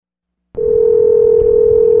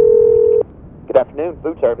afternoon,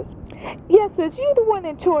 food service. Yes, is you the one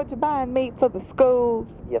in charge of buying meat for the schools?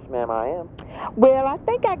 Yes, ma'am, I am. Well, I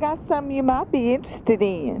think I got something you might be interested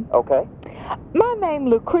in. Okay. My name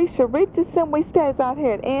Lucretia Richardson. We stays out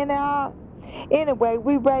here at Antioch. Anyway,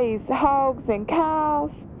 we raise hogs and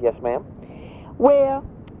cows. Yes, ma'am. Well,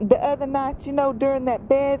 the other night, during that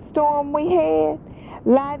bad storm we had,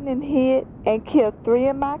 lightning hit and killed 3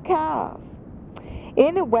 of my cows.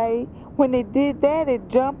 Anyway, when it did that, it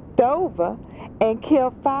jumped over and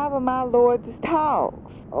killed 5 of my largest hogs.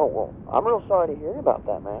 Oh, well, I'm real sorry to hear about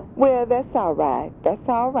that, ma'am. Well, that's all right. That's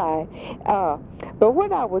all right. But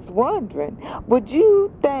what I was wondering, would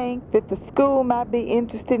you think that the school might be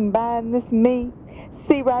interested in buying this meat?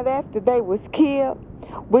 See, right after they was killed,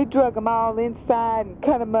 we drug them all inside and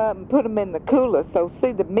cut them up and put them in the cooler, so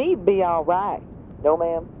see, the meat be all right. No,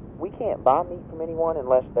 ma'am. We can't buy meat from anyone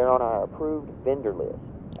unless they're on our approved vendor list.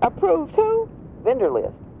 Approved who? Vendor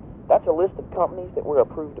list. That's a list of companies that we're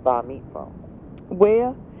approved to buy meat from.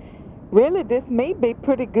 Well, really, this meat be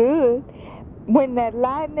pretty good. When that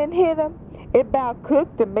lightning hit them, it about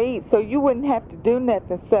cooked the meat, so you wouldn't have to do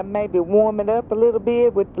nothing except maybe warm it up a little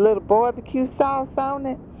bit with a little barbecue sauce on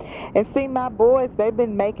it. And see, my boys, they've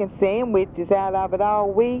been making sandwiches out of it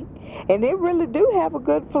all week, and it really do have a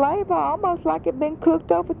good flavor, almost like it been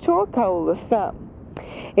cooked over charcoal or something.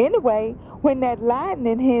 Anyway, when that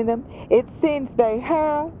lightning hit them, it singed their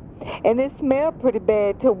hair, and it smelled pretty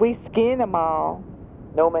bad till we skinned them all.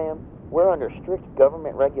 No, ma'am. We're under strict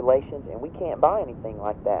government regulations, and we can't buy anything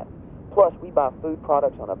like that. Plus, we buy food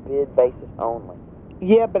products on a bid basis only.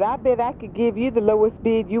 Yeah, but I bet I could give you the lowest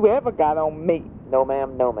bid you ever got on meat. No,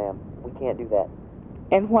 ma'am. No, ma'am. We can't do that.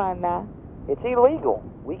 And why not? It's illegal.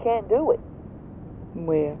 We can't do it.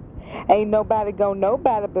 Well, ain't nobody gonna know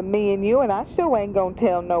about it but me and you, and I sure ain't gonna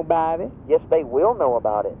tell nobody. Yes, they will know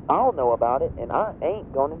about it. I'll know about it, and I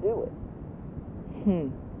ain't gonna do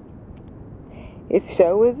it. It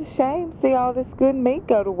sure is a shame to see all this good meat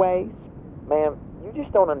go to waste. Ma'am, you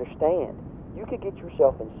just don't understand. You could get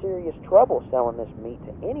yourself in serious trouble selling this meat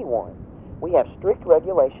to anyone. We have strict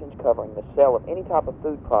regulations covering the sale of any type of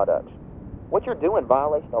food products. What you're doing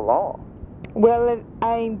violates the law. Well,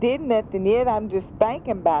 I ain't did nothing yet. I'm just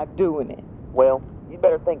thinking about doing it. Well, you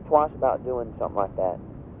better think twice about doing something like that.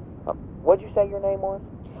 What'd you say your name was?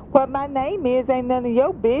 What my name is ain't none of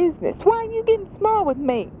your business. Why are you getting smart with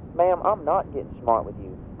me? Ma'am, I'm not getting smart with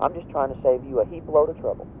you. I'm just trying to save you a heap load of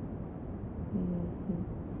trouble.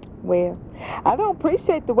 Well, I don't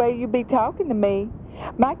appreciate the way you be talking to me.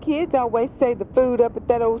 My kids always say the food up at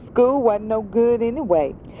that old school wasn't no good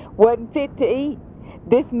anyway. Wasn't fit to eat.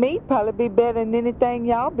 This meat probably be better than anything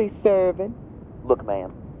y'all be serving. Look,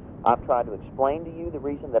 ma'am, I've tried to explain to you the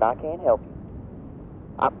reason that I can't help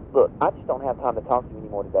you. Look, I just don't have time to talk to you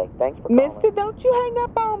anymore today. Thanks for calling. Mister, don't you hang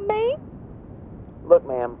up on me? Look,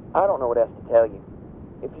 ma'am, I don't know what else to tell you.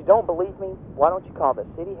 If you don't believe me, why don't you call the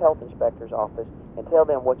city health inspector's office and tell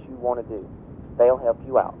them what you want to do. They'll help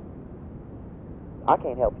you out. I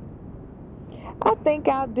can't help you. I think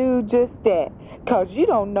I'll do just that, 'cause you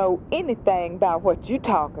don't know anything about what you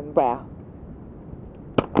talking about.